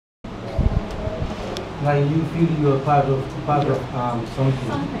Like you feel you are part of something.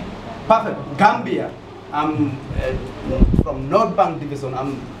 Perfect. Gambia. I'm from North Bank Division.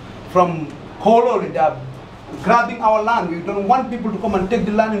 I'm from Kololi. They are grabbing our land. We don't want people to come and take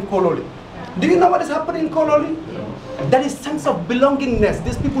the land in Kololi. Do you know what is happening in Kololi? That is sense of belongingness.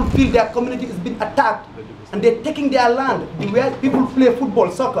 These people feel their community is being attacked and they're taking their land. Where people play football,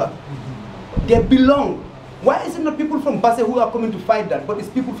 soccer, they belong. Why is it not people from Basse who are coming to fight that, but it's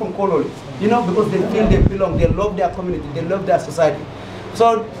people from Kololi? You know, because they feel they belong, they love their community, they love their society.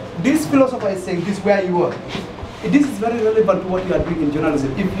 So this philosopher is saying this where you are. This is very relevant to what you are doing in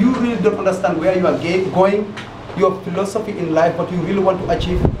journalism. If you really don't understand where you are going, your philosophy in life, what you really want to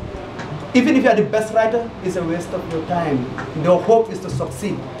achieve, even if you are the best writer, it's a waste of your time. The hope is to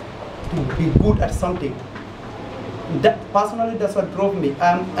succeed, to be good at something. Personally, that's what drove me.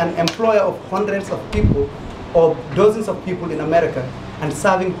 I'm an employer of hundreds of people, or dozens of people in America, and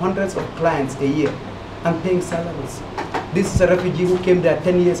serving hundreds of clients a year. I'm paying salaries. This is a refugee who came there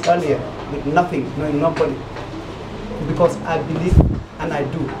 10 years earlier with nothing, knowing nobody. Because I believe and I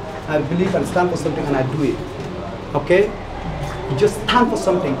do. I believe and stand for something and I do it. Okay? You just stand for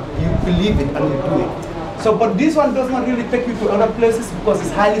something, you believe it and you do it. So, but this one does not really take you to other places because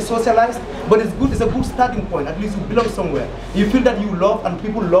it's highly socialized, but it's good, it's a good starting point. At least you belong somewhere. You feel that you love and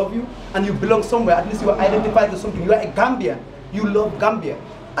people love you and you belong somewhere. At least you are identified with something. You are a Gambian. You love Gambia.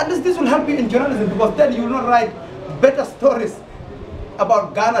 At least this will help you in journalism because then you will not write better stories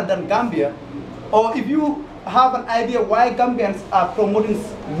about Ghana than Gambia. Or if you have an idea why Gambians are promoting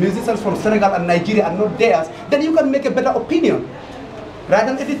musicians from Senegal and Nigeria and not theirs, then you can make a better opinion. Write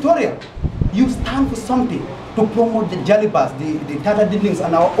an editorial. You stand for something to promote the Jalibas, the Tata Dillings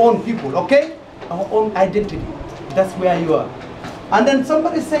and our own people, okay? Our own identity. That's where you are. And then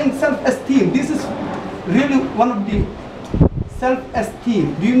somebody saying self-esteem. This is really one of the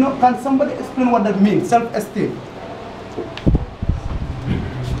self-esteem. Do you know, can somebody explain what that means, self-esteem?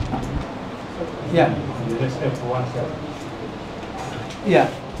 Yeah. Respect for oneself. Yeah.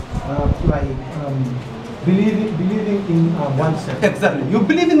 Believing in oneself. Exactly. You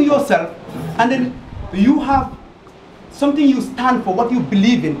believe in yourself, and then you have something you stand for, what you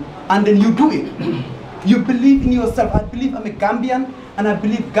believe in, and then you do it. You believe in yourself. I believe I'm a Gambian, and I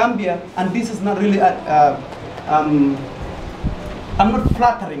believe Gambia, and this is not really, I'm not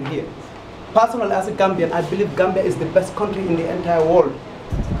flattering here. Personally, as a Gambian, I believe Gambia is the best country in the entire world.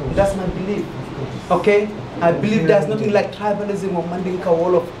 That's my belief. Okay? I believe there's nothing like tribalism or Mandinka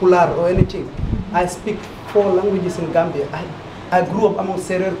wall of Pular or anything. I speak 4 languages in Gambia. I grew up among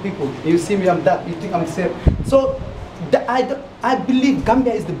Serer people. You see me, I'm that. You think I'm Serer. So I believe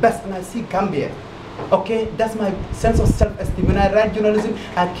Gambia is the best, and I see Gambia. Okay, that's my sense of self-esteem. When I write journalism,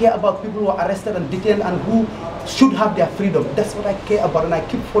 I care about people who are arrested and detained and who should have their freedom. That's what I care about, and I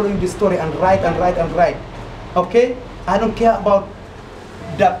keep following this story and write and write and write. Okay, I don't care about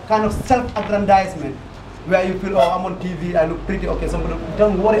that kind of self-aggrandizement where you feel, oh, I'm on TV, I look pretty. Okay, somebody,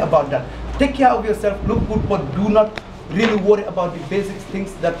 don't worry about that. Take care of yourself, look good, but do not really worry about the basic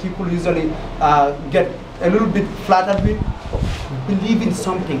things that people usually get a little bit flattered with. Believe in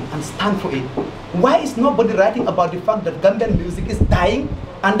something and stand for it. Why is nobody writing about the fact that Gambian music is dying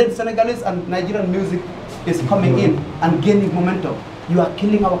and then Senegalese and Nigerian music is coming in and gaining momentum? You are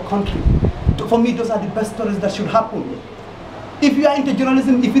killing our country. For me, those are the best stories that should happen. If you are into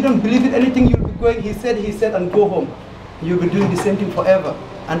journalism, if you don't believe in anything, you'll be going, he said, and go home. You'll be doing the same thing forever.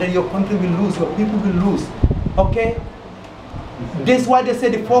 And then your country will lose, your people will lose. Okay? That's why they say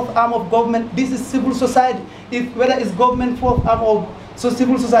the 4th arm of government, this is civil society. If whether it's government 4th arm or so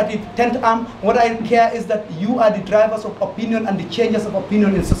civil society 10th arm, what I care is that you are the drivers of opinion and the changers of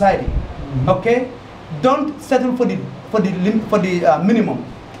opinion in society. Okay? Don't settle for the minimum.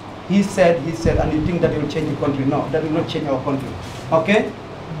 He said, and you think that it will change the country. No, that will not change our country. Okay?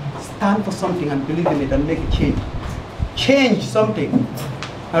 Stand for something and believe in it and make it change. Change something.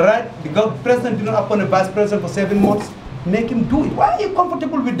 All right? The president did not appoint a vice president for 7 months. Make him do it. Why are you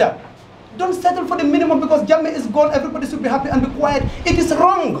comfortable with that? Don't settle for the minimum because Jammeh is gone. Everybody should be happy and be quiet. It is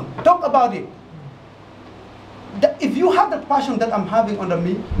wrong. Talk about it. If you have that passion that I'm having under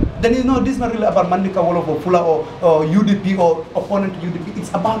me, then you know this is not really about Mandika Wolof or Fula or UDP or opponent to UDP. It's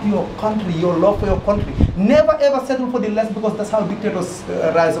about your country, your love for your country. Never ever settle for the less because that's how dictators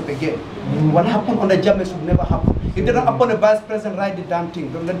rise up again. What happened under Jammeh should never happen. If they don't appoint a vice president, write the damn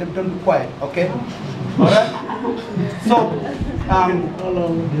thing. Don't let them, don't be quiet, okay? All right?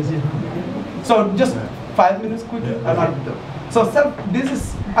 So just 5 minutes quickly. So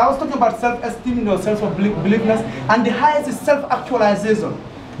I was talking about self-esteem, self-believeness, and the highest is self-actualization.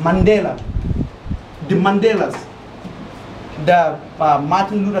 Mandela, the Mandelas, the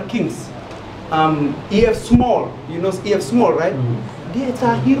Martin Luther Kings, EF Small, you know EF Small, right? They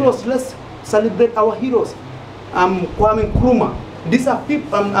are heroes. Let's celebrate our heroes. Kwame Nkrumah. These are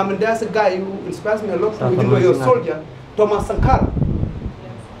people. There's a guy who inspires me a lot. Even though you're a soldier, Thomas Sankara.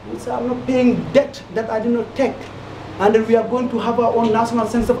 He said, I'm not paying debt that I did not take, and then we are going to have our own national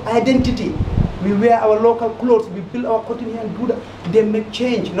sense of identity. We wear our local clothes. We build our cotton here and do that. They make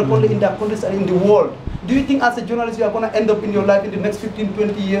change, not only in their countries and in the world. Do you think as a journalist you are going to end up in your life in the next 15,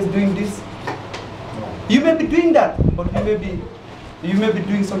 20 years doing this? You may be doing that, but you may be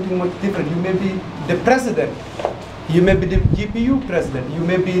doing something much different. You may be the president. You may be the GPU president. You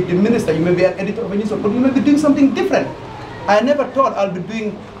may be the minister. You may be an editor of a newspaper, but you may be doing something different. I never thought I'll be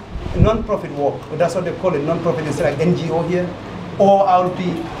doing non-profit work. That's what they call it, non-profit. It's like NGO here. Or I'll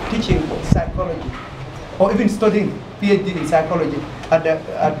be teaching psychology, or even studying PhD in psychology.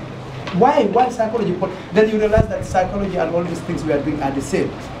 Why psychology? But then you realize that psychology and all these things we are doing are the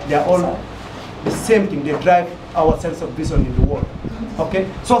same. They are all the same thing. They drive our sense of vision in the world. Okay?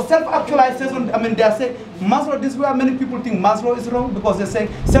 So self-actualization, they are saying, Maslow, this is where many people think Maslow is wrong, because they're saying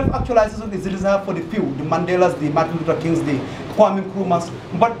self-actualization is reserved for the few, the Mandelas, the Martin Luther Kings, the Kwame Nkrumahs.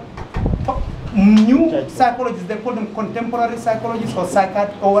 But new psychologists, they call them contemporary psychologists or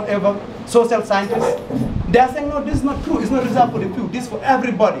psychiatrists or whatever, social scientists. They are saying, no, this is not true. It's not reserved for the few. This is for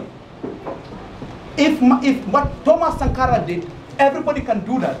everybody. If what Thomas Sankara did, everybody can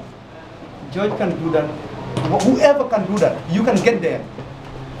do that. George can do that. Whoever can do that, you can get there.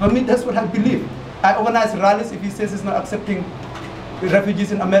 For me, that's what I believe. I organize rallies. If he says he's not accepting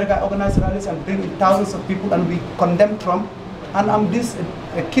refugees in America, I organize rallies and bring in thousands of people, and we condemn Trump. And I'm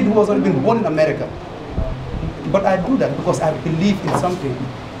a kid who was already been born in America. But I do that because I believe in something.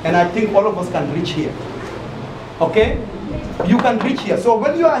 And I think all of us can reach here. Okay? You can reach here. So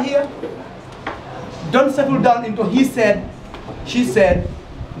when you are here, don't settle down into he said, she said,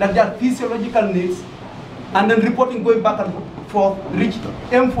 that there are physiological needs, and then reporting going back and forth,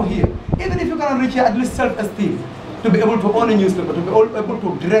 aim for here. Even if you cannot reach here, at least self-esteem, to be able to own a newspaper, to be able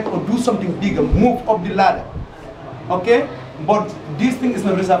to direct or do something bigger, move up the ladder. Okay? But this thing is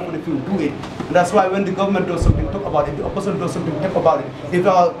not reserved for the few. Do it. And that's why when the government does something, talk about it. If the opposition does something, talk about it. If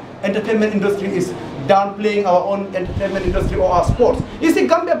our entertainment industry is downplaying our own entertainment industry or our sports. You see,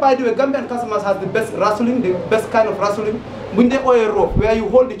 Gambia, by the way, Gambian customers has the best wrestling, the best kind of wrestling. When they oil a rope, where you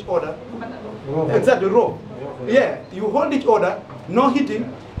hold each other. Exactly, rope. Yeah, you hold each other, no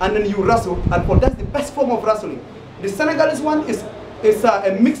hitting, and then you wrestle. And for that's the best form of wrestling. The Senegalese one is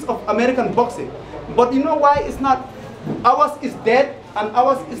a mix of American boxing. But you know why it's not? Ours is dead and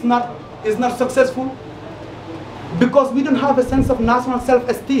ours is not successful, because we don't have a sense of national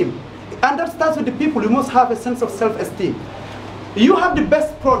self-esteem. And that starts with the people. You must have a sense of self-esteem. You have the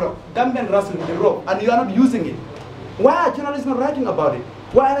best product, Gambian wrestling, the rope, and you are not using it. Why are journalists not writing about it?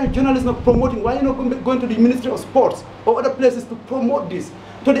 Why are journalists not promoting? Why are you not going to the Ministry of Sports or other places to promote this?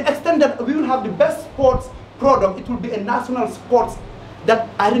 To the extent that we will have the best sports product, it will be a national sports that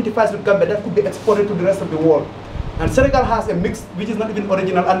identifies with Gambia, that could be exported to the rest of the world. And Senegal has a mix which is not even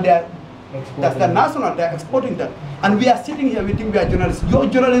original, and that's the national, they're exporting that. And we are sitting here, we think we are journalists. Your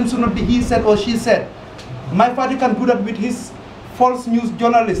journalism should not be he said or she said. My father can do that with his false news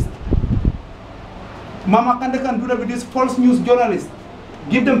journalist. Mama Kande can do that with his false news journalist.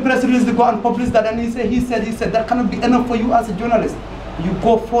 Give them press release to go and publish that, and he said. That cannot be enough for you as a journalist. You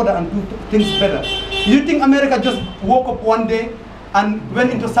go further and do things better. You think America just woke up one day and went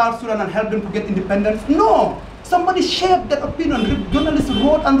into South Sudan and helped them to get independence? No. Somebody shaped that opinion. Journalists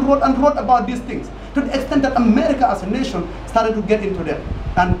wrote and wrote and wrote about these things, to the extent that America as a nation started to get into them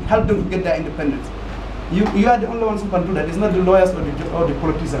and help them to get their independence. You are the only ones who can do that. It's not the lawyers or the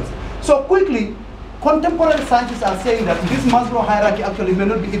politicians. So quickly, contemporary scientists are saying that this Maslow hierarchy actually may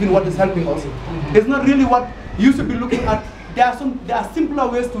not be even what is helping us. It's not really what you should be looking at. There are simpler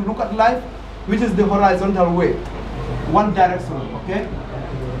ways to look at life, which is the horizontal way. One direction, okay?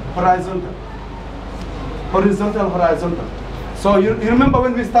 Horizontal. Horizontal. So you remember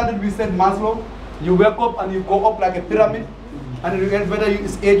when we started, we said Maslow, you wake up and you go up like a pyramid, and whether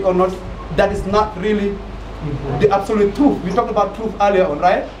it's age or not, that is not really the absolute truth. We talked about truth earlier on,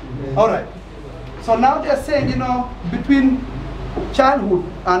 right? All right. So now they're saying, between childhood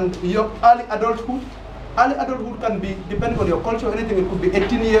and your early adulthood can be, depending on your culture or anything, it could be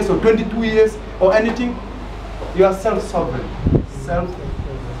 18 years or 22 years or anything. You are self-sovereign.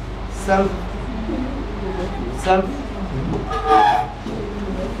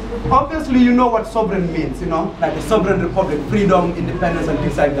 Obviously, you know what sovereign means, like a sovereign republic, freedom, independence, and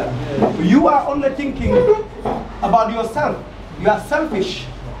things like that. You are only thinking about yourself. You are selfish,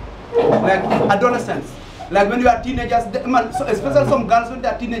 like adolescents. Like when you are teenagers, man, so especially some girls when they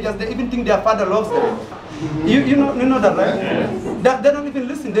are teenagers, they even think their father loves them. You know that, right? They don't even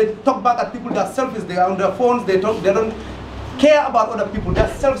listen. They talk back at people that are selfish. They are on their phones. They don't care about other people. They're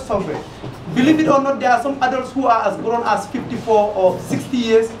self-sovereign. Believe it or not, there are some adults who are as grown as 54 or 60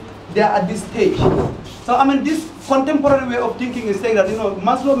 years. They are at this stage. So I mean, this contemporary way of thinking is saying that, you know,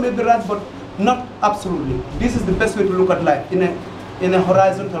 Maslow may be right, but not absolutely. This is the best way to look at life in a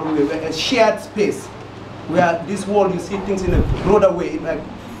horizontal way, a shared space, where this world you see things in a broader way. Like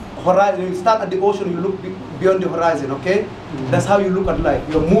horizon, you start at the ocean, you look beyond the horizon. Okay, that's how you look at life.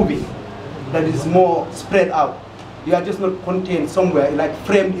 You're moving. That is more spread out. You are just not contained somewhere, like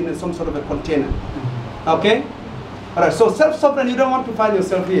framed in some sort of a container. Okay. All right. So self-sovereign, you don't want to find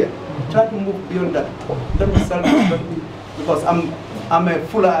yourself here. Try to move beyond that. Don't be selfish. Don't be, because I'm a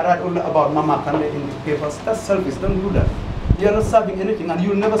fool. I write only about Mama Kande in the papers. That's selfish. Don't do that. You're not serving anything, and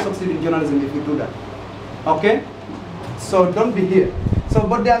you'll never succeed in journalism if you do that. Okay? So don't be here. So,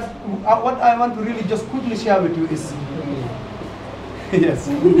 but there's what I want to really just quickly share with you is yes.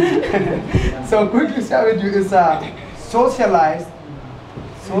 So quickly share with you is socialized.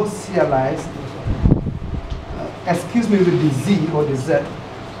 Excuse me with the Z or the Z.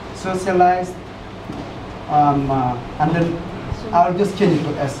 Socialized, and then I'll just change it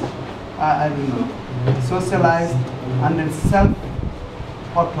to S. I don't know. Socialized, and then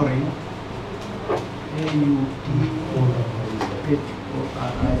self-authoring.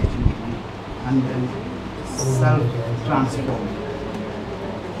 A-U-T-H-O-R-I-N-G, and then self-transform.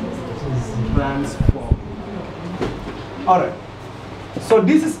 Transform. All right. So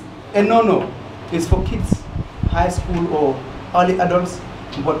this is a no-no. It's for kids, high school or early adults.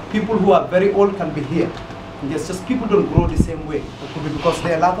 But people who are very old can be here. It's just people don't grow the same way. It could be because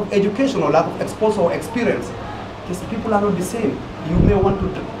they are lack of education or lack of exposure or experience. Just people are not the same. You may want to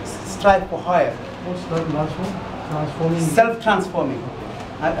strive for higher. What's that last one? Transforming. Self-transforming.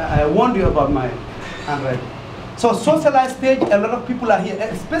 I warned you about my handwriting. So socialized stage, a lot of people are here,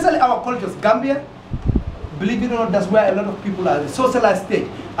 especially our cultures. Gambia, believe it or not, that's where a lot of people are. The socialized stage.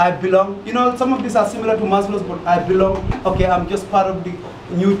 I belong. You know, some of these are similar to Maslow's, but I belong. Okay, I'm just part of the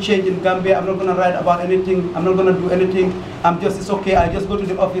new change in Gambia. I'm not going to write about anything. I'm not going to do anything. It's okay. I just go to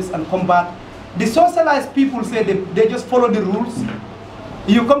the office and come back. The socialized people say they just follow the rules.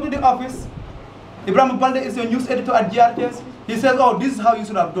 You come to the office. Ibrahim Balde is your news editor at GRTS. He says, oh, this is how you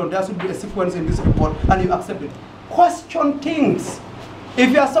should have done. There should be a sequence in this report, and you accept it. Question things.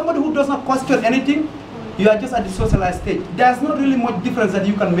 If you are somebody who does not question anything, you are just at the socialized stage. There's not really much difference that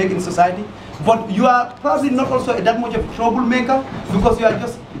you can make in society, but you are probably not also that much of a troublemaker because you are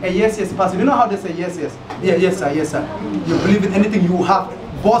just a yes person. You know how they say yes. Yeah, yes sir. You believe in anything, you have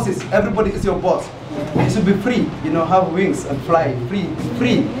bosses. Everybody is your boss. You should be free, you know, have wings and fly free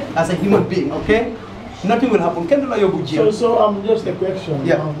as a human being, okay? Nothing will happen. So just a question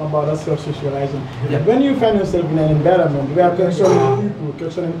about that self-socializing. Yeah. When you find yourself in an environment where questioning people,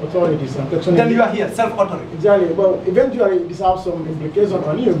 questioning authorities, and questioning... Then you are here, self-authority. Exactly. But eventually this has some implication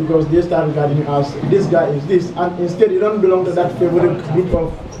on you because they start regarding you as this guy is this, and instead you don't belong to that favorite group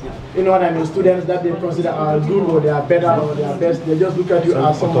of, you know what I mean, students that they consider are good or they are better or they are best. They just look at you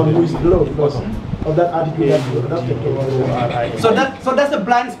as someone who is low because of that attitude that you adopted towards. So that's a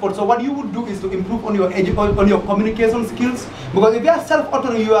blind spot. So what you would do is to improve on your communication skills, because if you are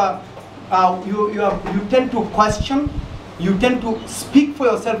self-authoring, you tend to question, you tend to speak for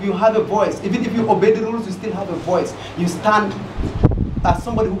yourself. You have a voice. Even if you obey the rules, you still have a voice. You stand as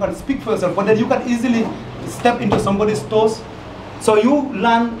somebody who can speak for yourself, but then you can easily step into somebody's toes. So you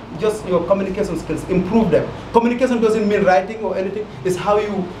learn just your communication skills, improve them. Communication doesn't mean writing or anything. It's how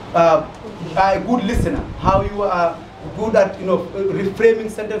you are a good listener, how you are good at reframing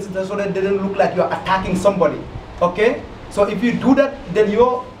sentences so that they don't look like you are attacking somebody. Okay? So if you do that, then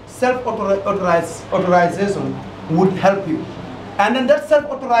your self-authorization would help you. And then that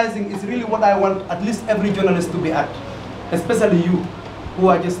self-authorizing is really what I want at least every journalist to be at, especially you who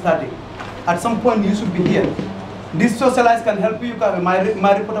are just starting. At some point you should be here. This socialize can help you. My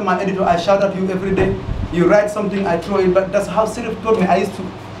reporter, my editor, I shout at you every day. You write something, I throw it, but that's how Sirif told me. I used to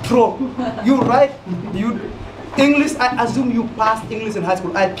throw. You write, English, I assume you passed English in high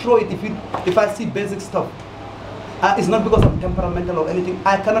school. I throw it if I see basic stuff. It's not because I'm temperamental or anything.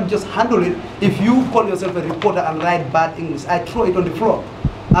 I cannot just handle it. If you call yourself a reporter and write bad English, I throw it on the floor.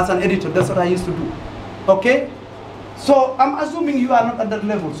 As an editor, that's what I used to do. Okay? So I'm assuming you are not at that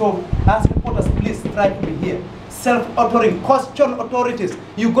level. So as reporters, please try to be here. Self-authoring, question authorities.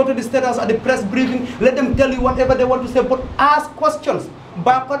 You go to the State House at the press briefing, let them tell you whatever they want to say, but ask questions.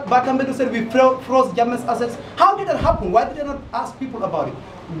 Bakambedu said we froze Jammeh's assets. How did that happen? Why did they not ask people about it?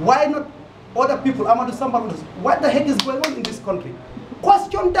 Why not other people, Amadou Samba, what the heck is going on in this country?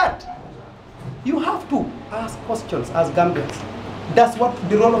 Question that. You have to ask questions as Gambians. That's what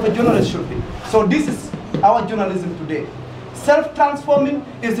the role of a journalist should be. So this is our journalism today. Self-transforming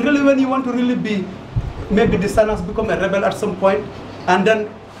is really when you want to really be, maybe the son has become a rebel at some point, and then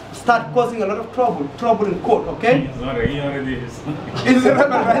start causing a lot of trouble in court, okay? He's not, he already is. He's a rebel,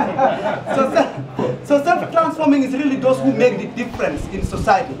 right? So self-transforming is really those who make the difference in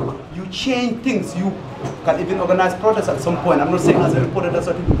society. You change things, you can even organize protests at some point. I'm not saying as a reporter that's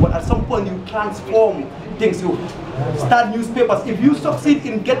what you do, but at some point you transform things, you start newspapers. If you succeed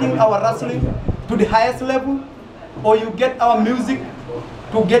in getting our wrestling to the highest level, or you get our music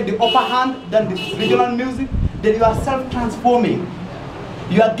to get the upper hand than the regional music, then you are self-transforming.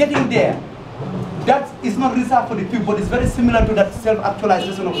 You are getting there. That is not reserved for the few, but it's very similar to that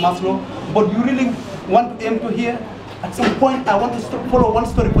self-actualization of Maslow. But you really want to aim to hear, at some point I want to follow one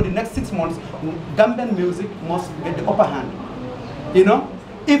story for the next 6 months. Gambian music must get the upper hand. You know?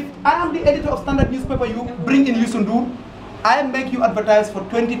 If I am the editor of Standard newspaper, you bring in Yusundur, I make you advertise for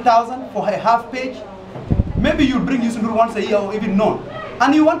 20,000 for a half page. Maybe you bring Yusundur once a year or even none.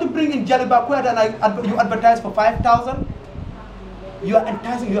 And you want to bring in Jalibakwed and you advertise for 5,000. You are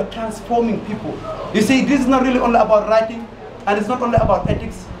enticing, you are transforming people. You see, this is not really only about writing, and it's not only about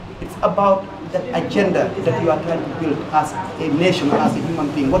ethics, it's about that agenda that you are trying to build as a nation, as a human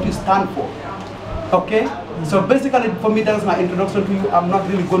being, what you stand for. Okay? So basically, for me, that was my introduction to you. I'm not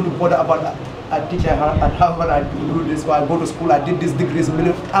really going to bother about a teacher at Harvard, I do this, or I go to school, I did this degrees.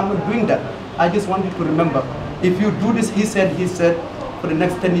 I'm not doing that. I just want you to remember, if you do this, he said, for the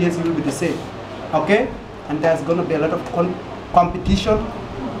next 10 years, you will be the same. Okay? And there's going to be a lot of competition,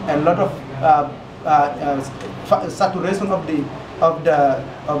 a lot of saturation of the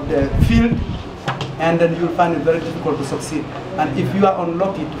field, and then you'll find it very difficult to succeed. And if you are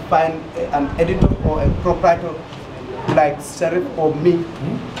unlucky to find an editor or a proprietor like Sheriff or me,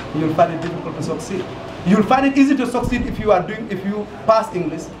 you'll find it difficult to succeed. You'll find it easy to succeed if you pass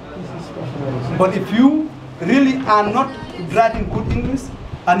English. But if you really are not writing good English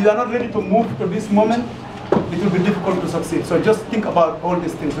and you are not ready to move to this moment, it will be difficult to succeed. So just think about all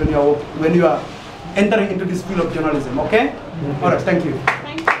these things when you are entering into this field of journalism, okay? All right, thank you.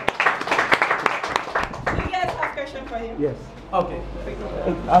 Thank you. Do you guys have a question for him? Yes. Okay.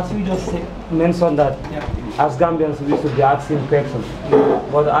 As you just mentioned that, as Gambians we should be asking questions,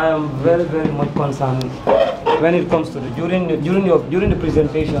 but I am very, very much concerned when it comes to during the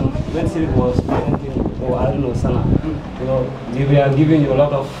presentation when Sylvie was presenting, or I don't know, Sana, you know, we were giving you a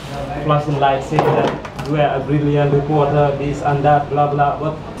lot of flashing lights saying that you are a brilliant reporter, this and that, blah blah.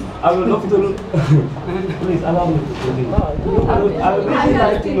 But I would love to please allow me to continue. I would really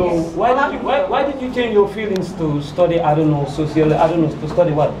like to know why did you change your feelings to study, I don't know, sociology, I don't know, to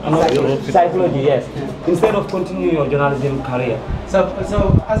study what? Psychology, yes. Instead of continuing your journalism career. So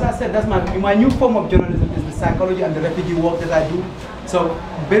as I said, that's my new form of journalism is the psychology and the refugee work that I do. So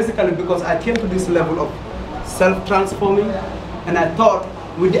basically because I came to this level of self-transforming, and I thought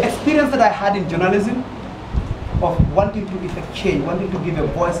with the experience that I had in journalism, of wanting to effect change, wanting to give a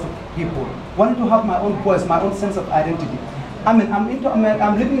voice to people, wanting to have my own voice, my own sense of identity. I mean, I'm into America,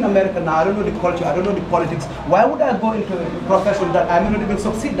 I'm living in America now, I don't know the culture, I don't know the politics. Why would I go into a profession that I may not even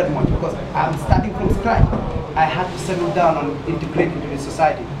succeed that much, because I'm starting from scratch. I had to settle down and integrate into the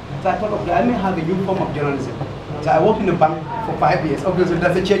society. So I thought, okay, I may have a new form of journalism. So I worked in a bank for 5 years. Obviously,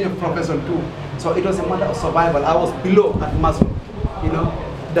 that's a change of profession too. So it was a matter of survival. I was below at Maslow, you know,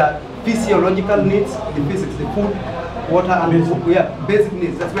 the physiological needs, the physics, the food, water, and basic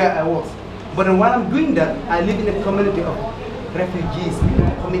needs. That's where I was. But then while I'm doing that, I live in a community of refugees, people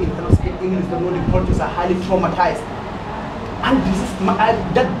coming in, cannot speak English, don't know the cultures, are highly traumatized. And this is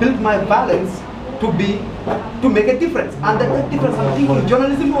that built my balance to make a difference. And that difference, I'm thinking,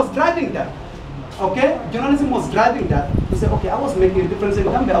 journalism was driving that. Okay? Journalism was driving that. To say, okay, I was making a difference in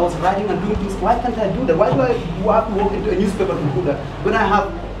Gambia, I was writing and doing things, why can't I do that? Why do I have to walk into a newspaper to do that? When I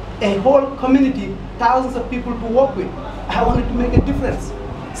have a whole community, thousands of people to work with. I wanted to make a difference,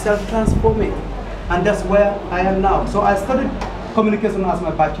 self-transforming. And that's where I am now. So I studied communication as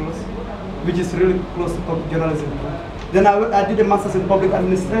my bachelor's, which is really close to journalism. Then I did a master's in public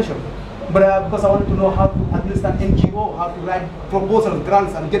administration. But because I wanted to know how to administer an NGO, how to write proposals,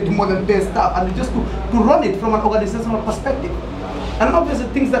 grants, and get the modern day staff, and just to run it from an organizational perspective. And obviously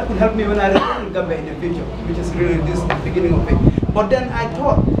things that could help me when I return to Gambia in the future, which is really this beginning of it. But then I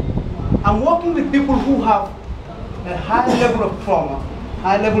thought, I'm working with people who have a high level of trauma,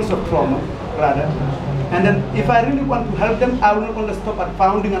 high levels of trauma, rather. And then if I really want to help them, I will not only stop at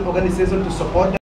founding an organization to support them.